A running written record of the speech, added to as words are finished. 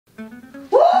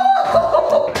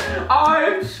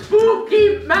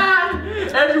spooky man,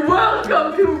 and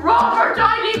welcome to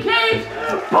RobertIDK's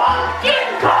pumpkin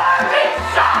carving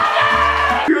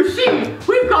challenge! You see,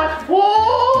 we've got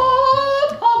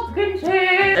 4 pumpkins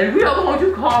here, and we are going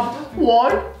to carve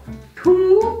 1,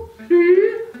 2,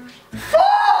 3,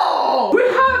 4! We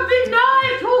have the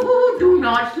knife! Oh, do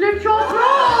not slit your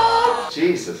throat!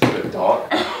 Jesus, it's a bit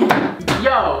dark.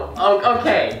 Yo,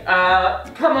 okay,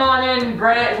 come on in,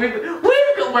 Brett. We've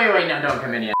got, wait, no, don't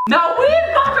come in yet. Now we've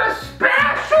got a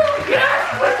special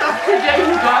guest with us today,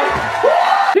 you guys.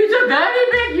 He's a very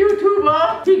big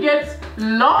YouTuber. He gets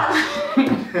lots.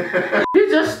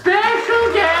 He's a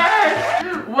special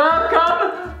guest.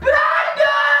 Welcome,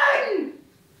 Brandon!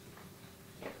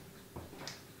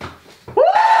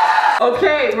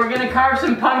 Okay, we're gonna carve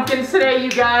some pumpkins today, you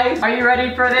guys. Are you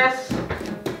ready for this?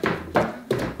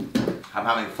 I'm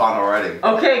having fun already.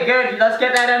 Okay, good. Let's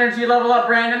get that energy level up,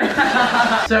 Brandon.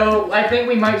 So, I think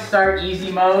we might start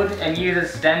easy mode and use a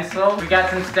stencil. We got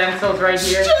some stencils right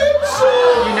here.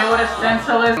 Stencil! You know what a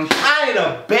stencil is? I ain't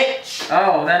a bitch!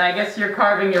 Oh, then I guess you're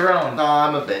carving your own. No,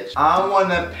 I'm a bitch. I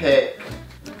wanna pick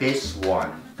this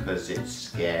one, because it's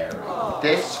scary.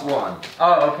 This one.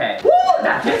 Oh, okay. Ooh,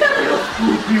 that is a little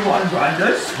spooky one,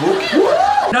 Brandon. Spooky one?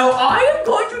 Now, I am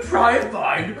going to try and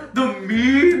find the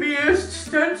memeiest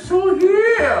stencil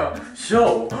here.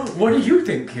 So, what do you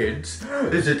think, kids?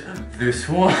 Is it this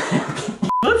one?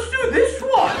 Let's do this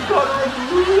one. Gotta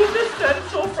remove the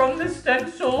stencil from the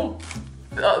stencil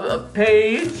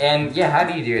page. And yeah, how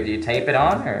do you do it? Do you tape it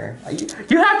on, or?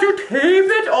 You have to tape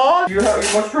it on. You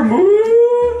must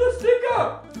remove the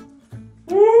sticker.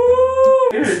 Woo!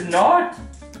 It is not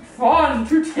fun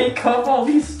to take off all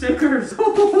these stickers.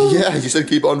 Yeah, you said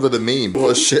keep on with the meme.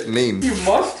 What a shit meme. You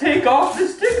must take off the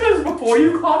stickers before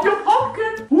you carve your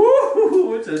pumpkin.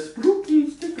 Woo! It's a spooky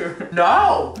sticker.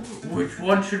 Now, which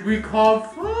one should we carve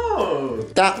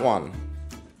first? That one.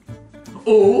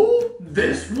 Oh,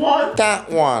 this one? That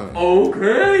one.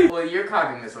 Okay. Well, you're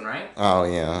carving this one, right? Oh,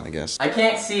 yeah, I guess. I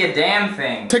can't see a damn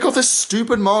thing. Take off this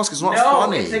stupid mask, it's not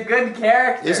funny. No, it's a good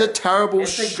character. It's a terrible,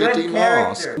 shitty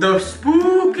mask. The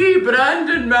spooky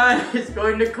Brandon man is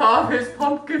going to carve his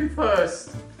pumpkin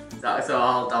first. So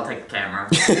I'll take the camera.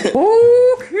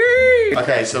 Okay.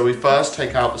 Okay, so we first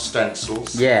take out the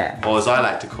stencils. Yeah. Or as I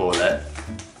like to call it,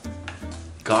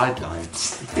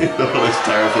 guidelines. That's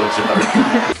terrible joke.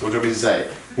 What do you want me to say?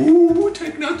 Ooh,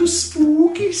 taking out the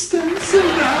spooky stencil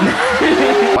now.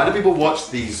 Why do people watch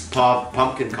these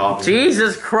pumpkin carving?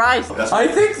 Jesus Christ. I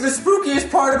think the spookiest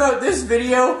part about this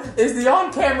video is the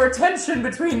on-camera tension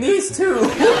between these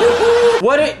two.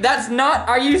 That's not,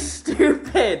 are you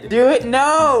stupid? Do it,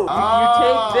 no. You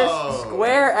take this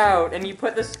square out and you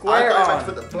put the square on. I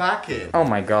put the black in. Oh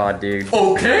my god, dude.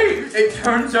 Okay, it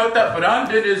turns out that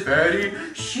Brandon is very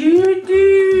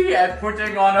shitty at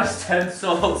putting on a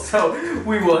stencil, so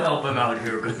we will help him out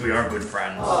here because we are good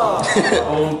friends.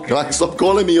 Okay. Guys, stop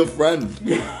calling me your friend.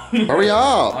 Hurry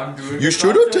up. I'm doing you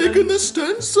should have taken the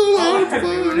stencil out first.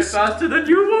 I'm doing it faster than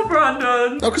you will,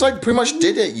 Brandon. No, because I pretty much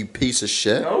did it, you piece of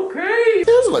shit. Okay. It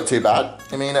doesn't look too bad.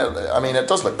 I mean, it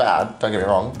does look bad. Don't get me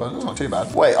wrong, but it's not too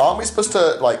bad. Wait, aren't we supposed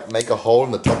to like make a hole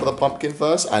in the top of the pumpkin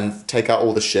first and take out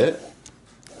all the shit?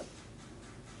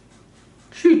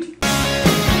 Shoot.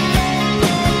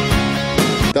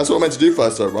 That's what we're meant to do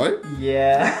first, though, right?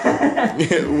 Yeah.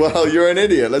 Well, you're an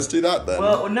idiot. Let's do that then.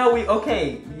 Well, no,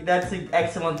 okay. That's an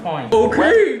excellent point.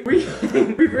 Okay. We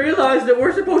realized that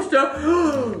we're supposed to.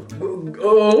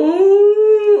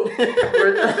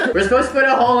 We're supposed to put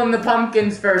a hole in the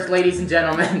pumpkins first, ladies and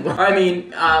gentlemen. I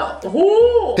mean,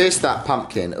 hole. Pierce that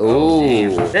pumpkin.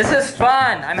 Ooh. This is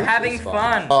fun. I'm having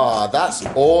fun. Ah, that's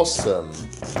awesome.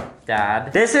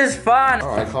 Dad. This is fun.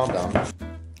 All right, calm down.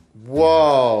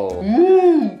 Whoa.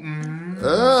 Ooh.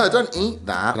 Don't eat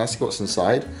that. Can I see what's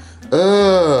inside?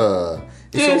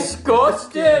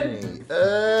 Disgusting.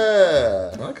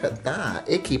 Look at that.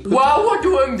 Icky poop. While we're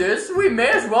doing this, we may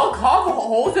as well carve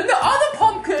holes in the other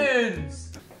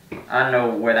pumpkins. I don't know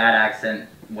where that accent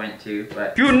went to,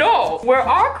 but... You know, where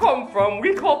I come from,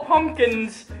 we call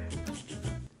pumpkins...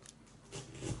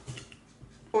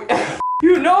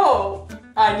 You know...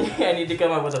 I need to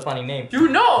come up with a funny name. You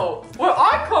know, where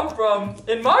I come from,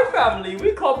 in my family,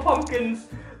 we call pumpkins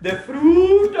the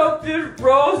fruit of the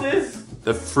roses.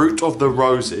 The fruit of the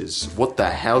roses. What the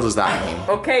hell does that mean?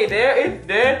 Okay, there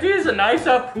it is, a nice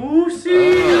pussy.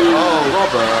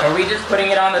 Oh, Are we just putting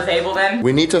it on the table then? Robert.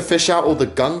 We need to fish out all the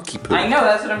gunky poo. I know,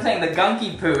 that's what I'm saying, the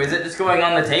gunky poo. Is it just going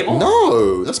on the table?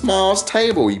 No, that's Mars'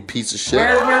 table, you piece of shit.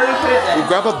 Where do we put it then? We'll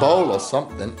grab a bowl or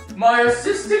something. My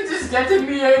assistant is getting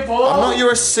me a bowl. I'm not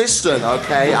your assistant,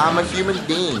 okay? I'm a human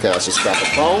being. Okay, let's just grab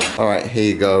a bowl. All right,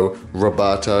 here you go,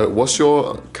 Roberto. What's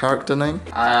your character name?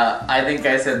 I think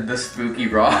I said the spooky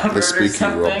Robert. The spooky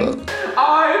Robert.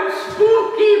 I'm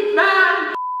spooky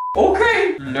man.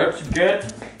 Okay, let's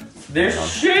get this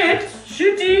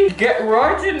shitty. Get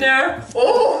right in there.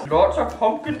 Oh, lots of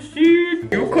pumpkin seeds.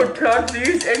 You could plant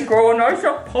these and grow a nice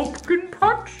pumpkin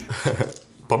patch.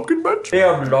 Pumpkin patch? They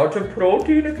have lots of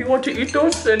protein if you want to eat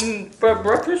those and for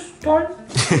breakfast time.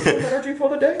 Energy for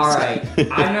the day. All right,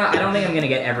 I don't think I'm gonna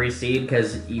get every seed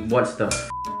because what's the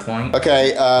point?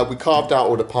 Okay, we carved out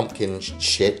all the pumpkin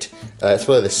shit. It's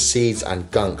full of the seeds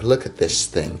and gunk. Look at this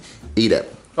thing. Eat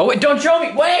it. Oh wait, don't show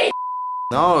me. Wait.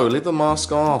 No, leave the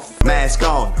mask off. Mask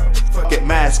on. Get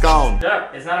mask on. No,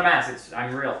 it's not a mask.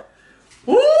 I'm real.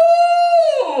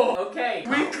 Ooh! Okay,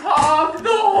 we carved the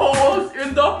holes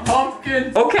in the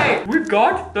pumpkin. Okay, we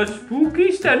got the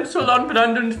spooky stencil on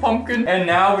Brandon's pumpkin, and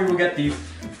now we will get the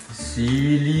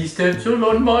silly stencil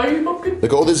on my pumpkin.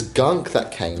 Look at all this gunk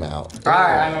that came out.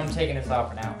 Alright, I'm taking this off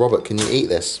for now. Robert, can you eat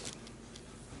this?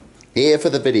 Eat it for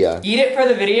the video. Eat it for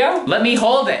the video? Let me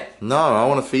hold it. No, I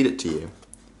want to feed it to you.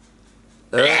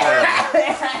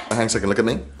 Hang on a second, look at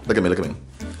me. Look at me, look at me.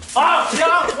 Oh,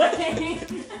 no, wait.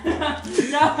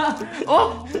 No.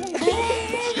 Oh.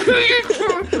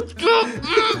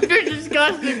 You're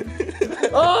disgusting.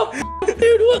 Oh,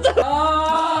 dude, what the? Oh.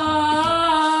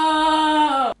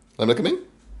 Look at me.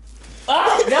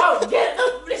 Oh, no, get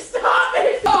the, stop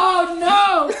it. Oh,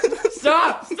 no.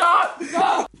 Stop.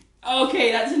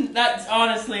 Okay, that's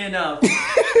honestly enough.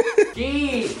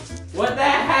 Jeez, what the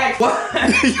heck? What?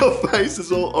 Your face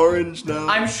is all orange now.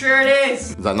 I'm sure it is.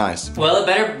 Is that nice? Well, it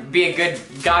better be a good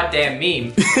goddamn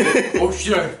meme. Oh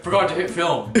shit, I forgot to hit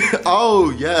film.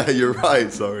 Oh, yeah, you're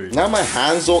right, sorry. Now my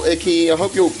hand's all icky. I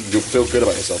hope you'll feel good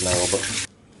about yourself now, Robert.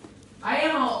 I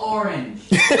am all orange.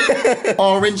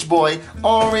 Orange boy.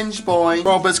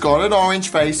 Robert's got an orange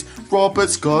face.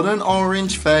 Robert's got an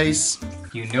orange face.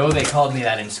 You know they called me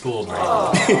that in school, bro.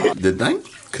 Oh. Did they?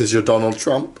 Because you're Donald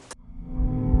Trump.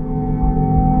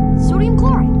 Sodium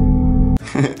chloride.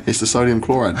 It's the sodium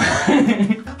chloride.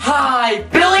 Hi,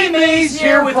 Billy Mays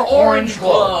here with Orange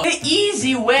Glow. The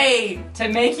easy way to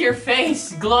make your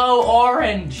face glow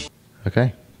orange.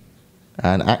 Okay.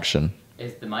 And action.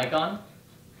 Is the mic on?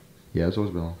 Yeah, it's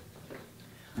always been on.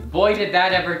 Boy, did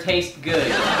that ever taste good.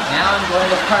 Now I'm going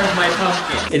to carve my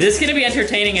pumpkin. Is this gonna be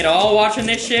entertaining at all watching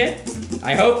this shit?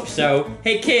 I hope so.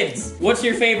 Hey kids, what's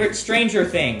your favorite Stranger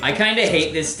Thing? I kinda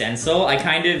hate this stencil. I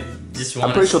kind of just want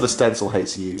I'm pretty sure the stencil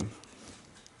hates you.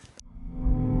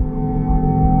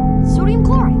 Sodium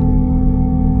chloride.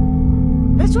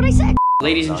 That's what I said.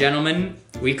 Ladies and gentlemen,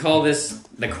 we call this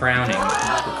the crowning.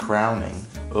 The crowning.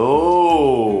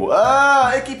 Oh,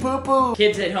 icky poo poo.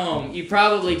 Kids at home, you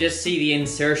probably just see the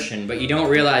insertion, but you don't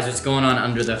realize what's going on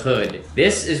under the hood.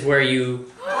 This is where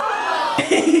you...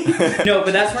 No,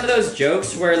 but that's one of those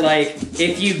jokes where, like,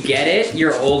 if you get it,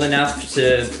 you're old enough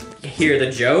to hear the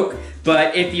joke,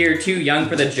 but if you're too young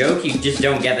for the joke, you just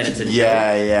don't get that it's a joke.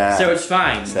 Yeah. So it's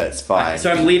fine. So it's fine. So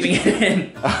I'm leaving it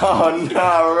in. Oh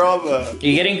no, Robert.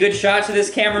 You getting good shots of this,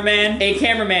 cameraman? Hey,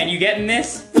 cameraman, you getting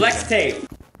this? Flex tape.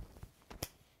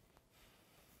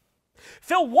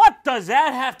 Phil, what does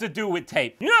that have to do with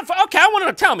tape? You know, okay, I want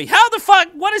to tell me, how the fuck,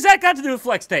 what does that got to do with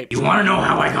flex tape? You want to know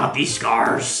how I got these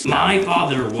scars? My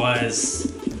father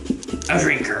was a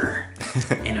drinker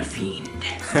and a fiend.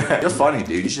 You're funny,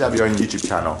 dude. You should have your own YouTube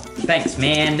channel. Thanks,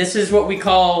 man. This is what we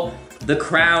call the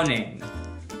crowning.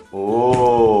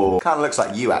 Oh, kind of looks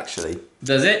like you, actually.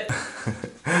 Does it?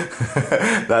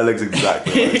 That looks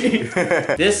exactly like you.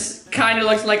 This kind of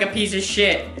looks like a piece of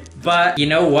shit. But you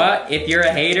know what? If you're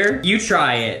a hater, you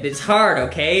try it. It's hard,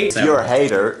 okay? If you're a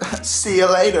hater, see you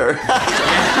later.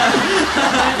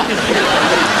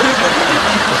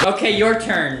 Okay, your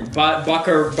turn,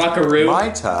 buckaroo. My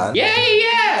turn?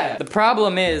 Yeah! The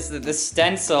problem is that the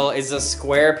stencil is a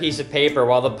square piece of paper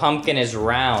while the pumpkin is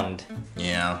round.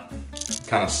 Yeah.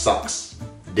 Kind of sucks.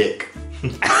 Dick.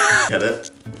 Get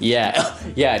it?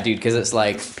 Yeah, dude, because it's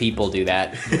like, people do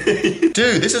that. Dude,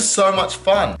 this is so much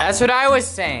fun. That's what I was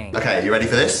saying. Okay, you ready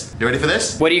for this? You ready for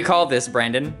this? What do you call this,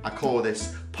 Brandon? I call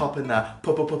this popping that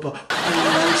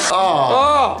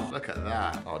Oh, look at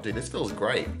that. Oh, dude, this feels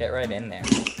great. Get right in there.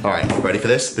 All right, ready for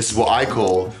this? This is what I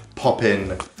call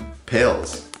popping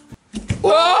pills.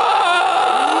 Spooky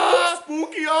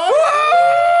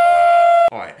eye.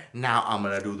 Alright, now I'm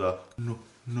gonna do the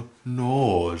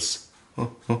nose.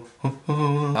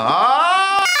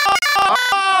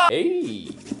 Hey,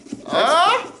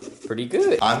 pretty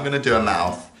good. I'm gonna do a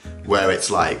mouth where it's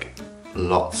like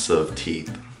lots of teeth.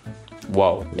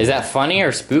 Whoa, is that funny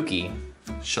or spooky?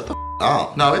 Shut the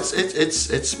up. No, it's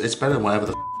better than whatever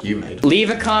the you made.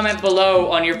 Leave a comment below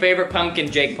on your favorite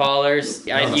pumpkin, Jake Paulers.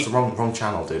 No, that's the wrong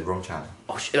channel, dude. Wrong channel.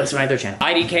 Oh shit, that's my other channel.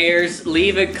 IDKers,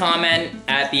 leave a comment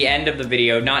at the end of the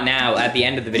video, not now, at the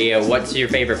end of the video. What's your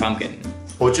favorite pumpkin?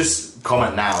 Or just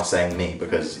comment now saying me,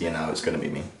 because you know it's gonna be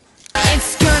me.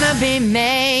 It's gonna be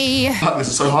me. Fuck, this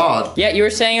is so hard. Yeah, you were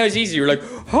saying it was easy. You were like,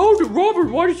 Robert,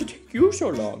 why did it take you so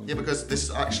long? Yeah, because this is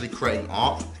actually creating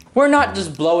art. We're not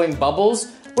just blowing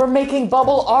bubbles, we're making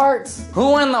bubble art.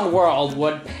 Who in the world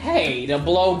would pay to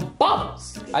blow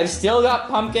bubbles? I've still got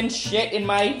pumpkin shit in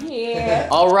my hair.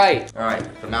 All right.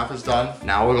 The mouth is done.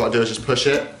 Now all we gotta do is just push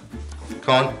it.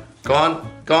 Come on, go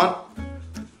on, go on.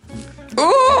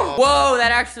 Ooh! Whoa,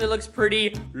 that actually looks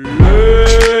pretty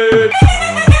lit.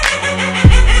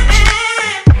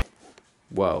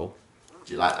 Whoa.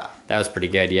 Do you like that? That was pretty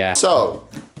good, yeah. So,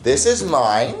 this is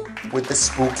mine with the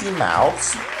spooky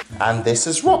mouth, and this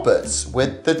is Robert's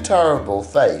with the terrible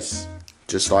face.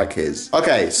 Just like his.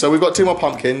 Okay, so we've got 2 more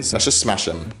pumpkins. Let's just smash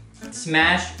them.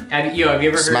 Smash. Have you ever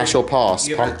heard? Smash or pass,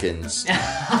 you ever- pumpkins.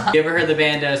 You ever heard the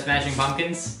band Smashing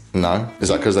Pumpkins? No? Is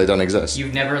that because they don't exist?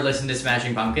 You've never listened to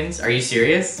Smashing Pumpkins? Are you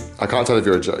serious? I can't tell if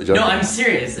you're joking. No, I'm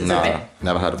serious. It's a No, band.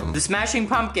 never heard of them. The Smashing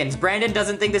Pumpkins. Brandon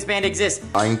doesn't think this band exists.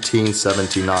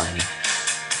 1979.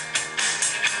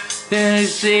 The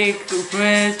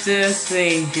secret to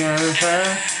think of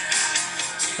her.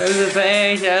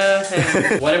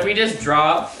 What if we just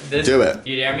drop this? Do it.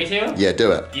 You dare me to? Yeah,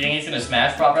 do it. Do you think it's gonna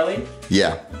smash properly?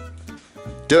 Yeah.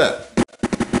 Do it.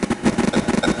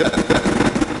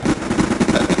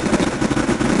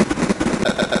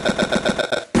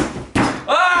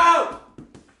 Oh!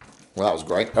 Well, that was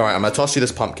great. All right, I'm gonna toss you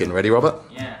this pumpkin. Ready, Robert?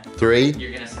 Yeah. 3,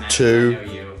 You're gonna smash 2, it, I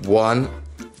know you. 1.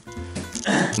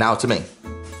 Now to me.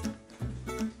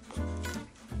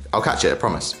 I'll catch it, I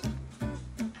promise.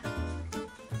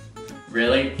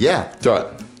 Really? Yeah, do it.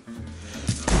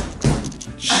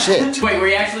 Shit. Wait, were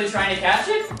you actually trying to catch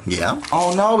it? Yeah.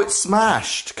 Oh no, it's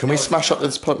smashed. Can we smash up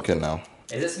this pumpkin now?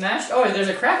 Is it smashed? Oh, there's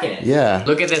a crack in it. Yeah.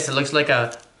 Look at this, it looks like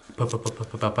a pumpkin.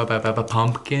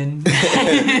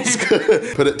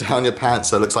 Put it down your pants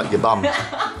so it looks like your bum.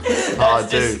 That's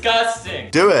disgusting.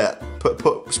 Do it.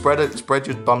 Spread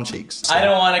your bum cheeks. I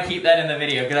don't want to keep that in the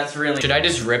video because that's really. Should I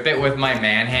just rip it with my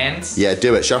man hands? Yeah,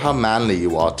 do it. Show how manly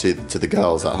you are to the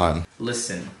girls at home.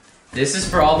 Listen, this is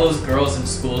for all those girls in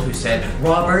school who said,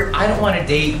 Robert, I don't want to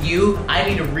date you. I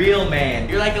need a real man.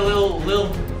 You're like a little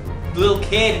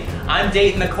kid. I'm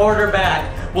dating the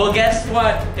quarterback. Well, guess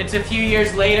what? It's a few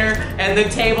years later, and the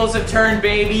tables have turned,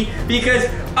 baby, because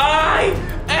I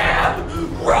am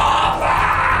Robert!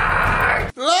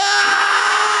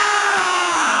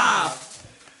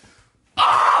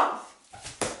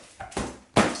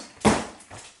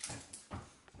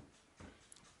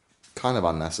 Kind of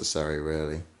unnecessary,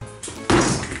 really.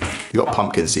 You got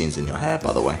pumpkin seeds in your hair,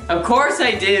 by the way. Of course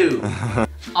I do.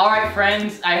 All right,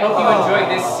 friends, I hope you enjoyed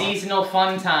this seasonal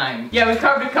fun time. Yeah, we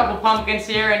carved a couple pumpkins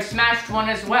here and smashed one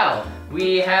as well.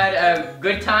 We had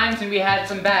good times and we had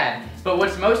some bad. But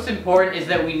what's most important is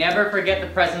that we never forget the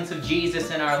presence of Jesus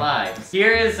in our lives.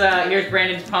 Here's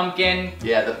Brandon's pumpkin.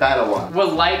 Yeah, the better one. We'll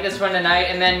light this one tonight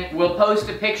and then we'll post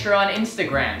a picture on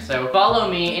Instagram. So follow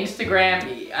me,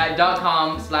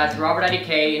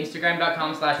 Instagram.com/RobertIDK,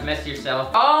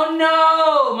 Instagram.com/MessYourself. Oh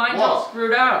no, mine's all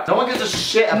screwed up. No one gives a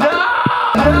shit about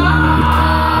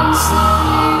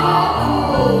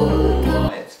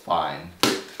it. It's fine.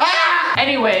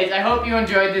 Anyways, I hope you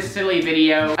enjoyed this silly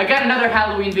video. I got another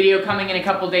Halloween video coming in a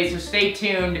couple days, so stay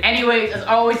tuned. Anyways, as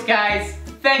always, guys,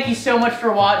 thank you so much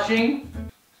for watching.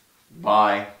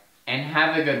 Bye. And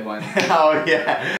have a good one. Oh, yeah.